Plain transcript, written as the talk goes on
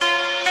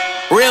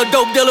Real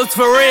dope dealers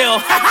for real.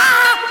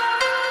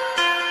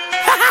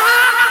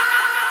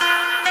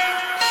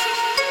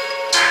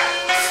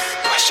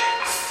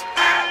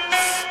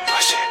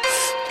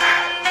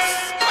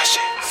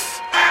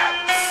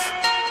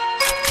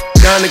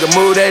 Young nigga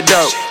move that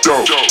dope.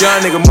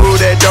 Young nigga move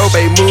that dope,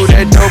 ayy, move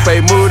that dope,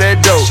 ayy, move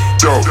that dope.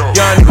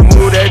 Young nigga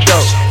move that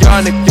dope.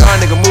 Young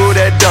nigga move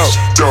that dope.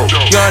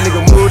 Young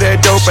nigga move that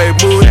dope, ayy,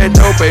 move that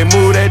dope, ayy,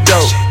 move that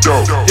dope.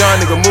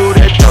 Young nigga move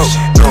that dope.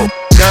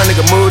 Young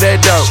nigga move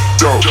that dope.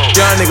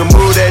 Young nigga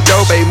move that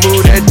dope, ayy,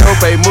 move that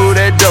dope, ayy, move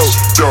that dope.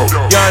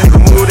 Young nigga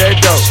move that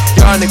dope.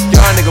 Young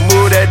nigga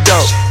move that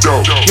dope.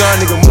 Young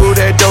nigga move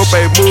that dope,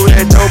 ayy, move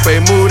that dope, ayy,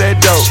 move that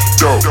dope.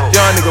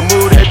 Young nigga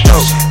move that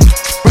dope.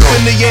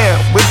 Whippin' the yam,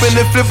 whippin'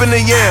 and flippin'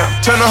 the yam.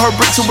 Turnin' her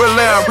brick to a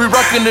lamb, we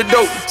rockin' the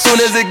dope. Soon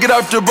as it get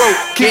off the boat,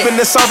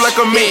 keepin' it soft like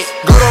a meat.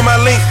 Go on my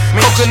link,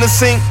 coke in the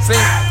sink.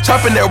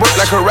 Choppin' that work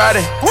like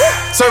karate.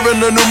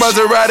 Serving a new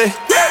Maserati,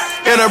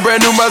 in a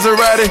brand new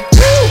Maserati.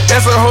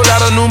 That's a whole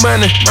lot of new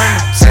money.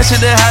 Said she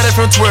done had it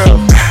from 12.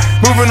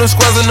 Moving them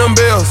squares and them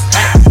bills.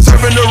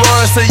 Serving the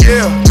raw and say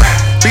yeah.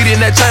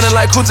 Beating that China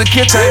like Kunta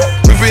Kinte.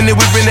 Whipping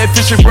that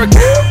fishy brick.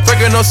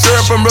 Fucking no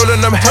syrup, I'm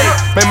rolling them hate.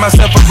 Make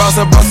myself a boss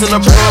and boss in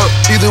the plug.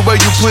 Either way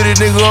you put it,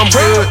 nigga, I'm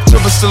good.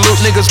 Triple salute,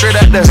 nigga, straight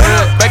out the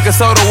hood. Back and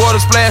soda, water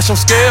splash on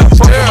scale.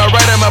 Fucking my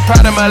right and my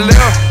pride and my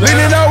left.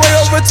 Leaning all way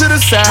over to the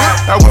side.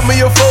 I whip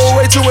me a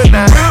 4-way to a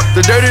 9.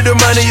 The dirty, the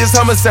money is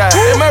homicide.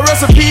 And my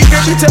recipe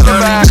can be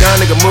televised. Young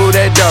nigga move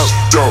that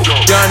dope.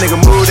 Young nigga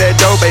move that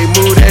dope, ayy,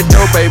 move that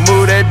dope, ayy,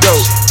 move that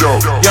dope.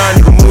 Young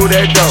nigga move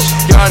that dope.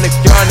 Young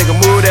nigga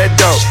move that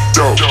dope.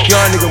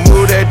 Young nigga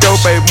move that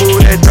dope, ayy,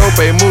 move that dope,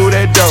 ayy, move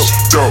that dope.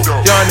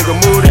 Young nigga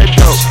move that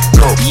dope.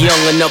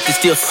 Young enough to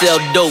still sell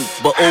dope,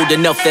 but old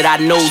enough that I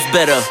knows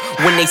better.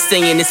 When they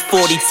saying it's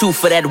 42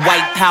 for that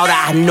white powder,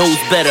 I knows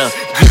better.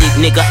 Get it,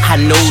 nigga,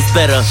 I knows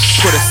better.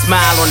 Put a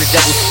smile on the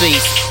devil's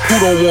face. Who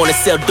don't wanna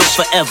sell dope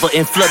forever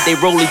and flood they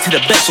rolling to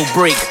the vessel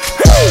break?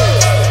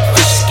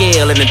 Fish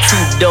scale and a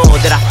two-door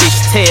that I fish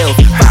tails.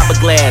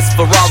 Fiberglass,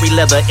 Ferrari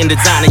leather, and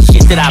designer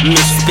shit that I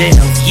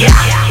misspell. Yeah,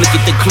 look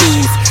at the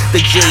clues,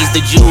 the J's,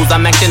 the jewels.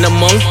 I'm acting a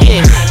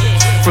monkey.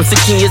 From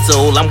 16 years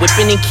old, I'm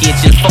whipping in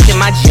kitchens, fucking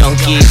my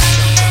junkies.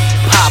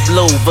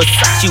 Pablo,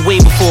 Versace way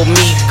before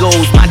me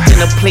goes. My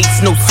dinner plates,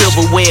 no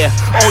silverware.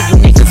 All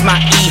you niggas, my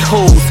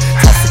E-hoes.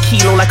 Toss a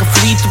kilo like a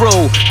free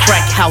throw.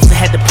 Crack house, I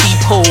had the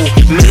peephole.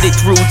 Made it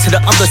through to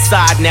the other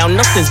side. Now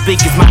nothing's big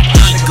as my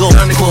ego.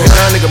 Young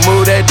nigga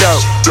move that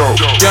dope.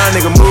 Young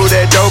nigga move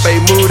that dope,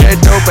 ayy, move that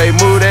dope, ayy,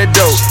 move that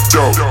dope.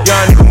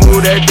 Young nigga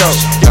move that dope.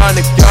 Young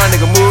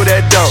nigga move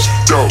that dope.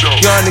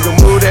 Young nigga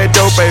move that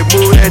dope, ayy,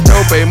 move that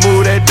dope, ayy,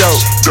 move that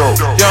dope.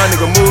 Young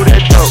nigga move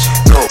that dope.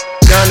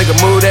 Young nigga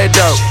move that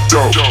dope.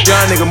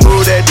 Young nigga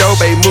move that dope,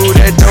 ayy, move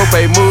that dope,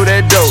 ayy, move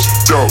that dope.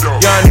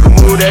 Young nigga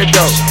move that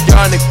dope.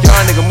 Young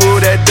nigga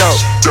move that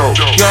dope.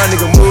 Young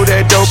nigga move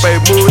that dope,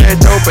 ayy, move that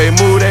dope, ayy,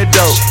 move that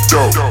dope.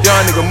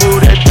 Young nigga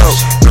move that dope.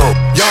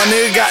 Young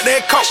nigga got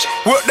that coke,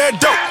 with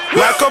that dope,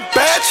 like a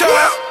bad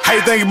child. How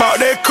you think about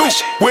that coupe,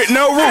 with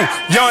no roof?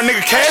 Young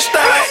nigga cashed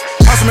out.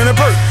 Toss him in the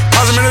perk,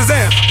 toss him in the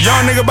Zan.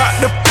 Young nigga bout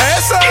to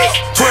pass out.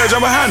 12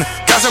 jump behind him,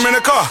 got some in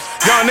the car.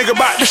 Young nigga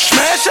bout to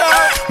smash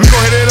out. Me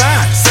gon' hit that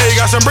line, say he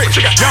got some bricks.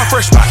 Young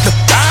fresh spot to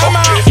dime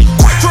out.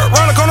 Quick trip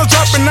round the corner,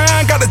 dropping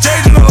 9. Got the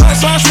J's in the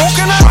lights, line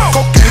smoking out.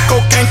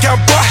 Cocaine,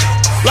 cowboy,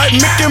 like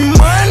Mickey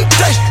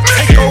Monday.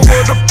 Take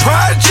over the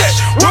project,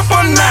 whip a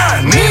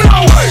 9, need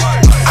no way.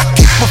 I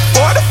keep a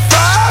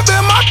 45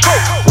 in my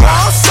coat,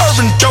 while I'm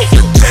serving dope.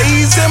 The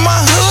J's in my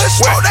hood,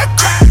 smoke that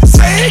crack,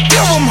 say it,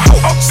 give him hope.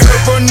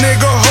 Serve a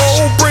nigga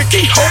whole brick,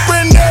 he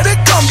hoping that it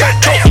come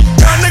back dope.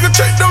 Young nigga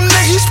trick them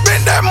niggas, he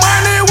spent that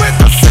money with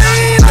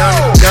casino.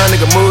 Young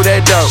nigga move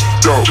that dope.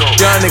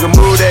 Young nigga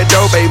move that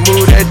dope, ayy,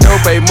 move that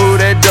dope, ayy, move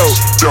that dope.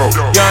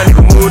 Young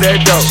nigga move that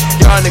dope.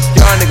 Young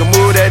nigga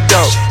move that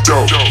dope.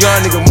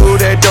 Young nigga move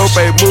that dope,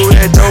 ayy, move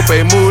that dope,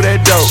 ayy, move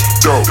that dope.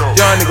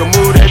 Young nigga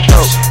move that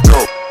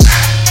dope.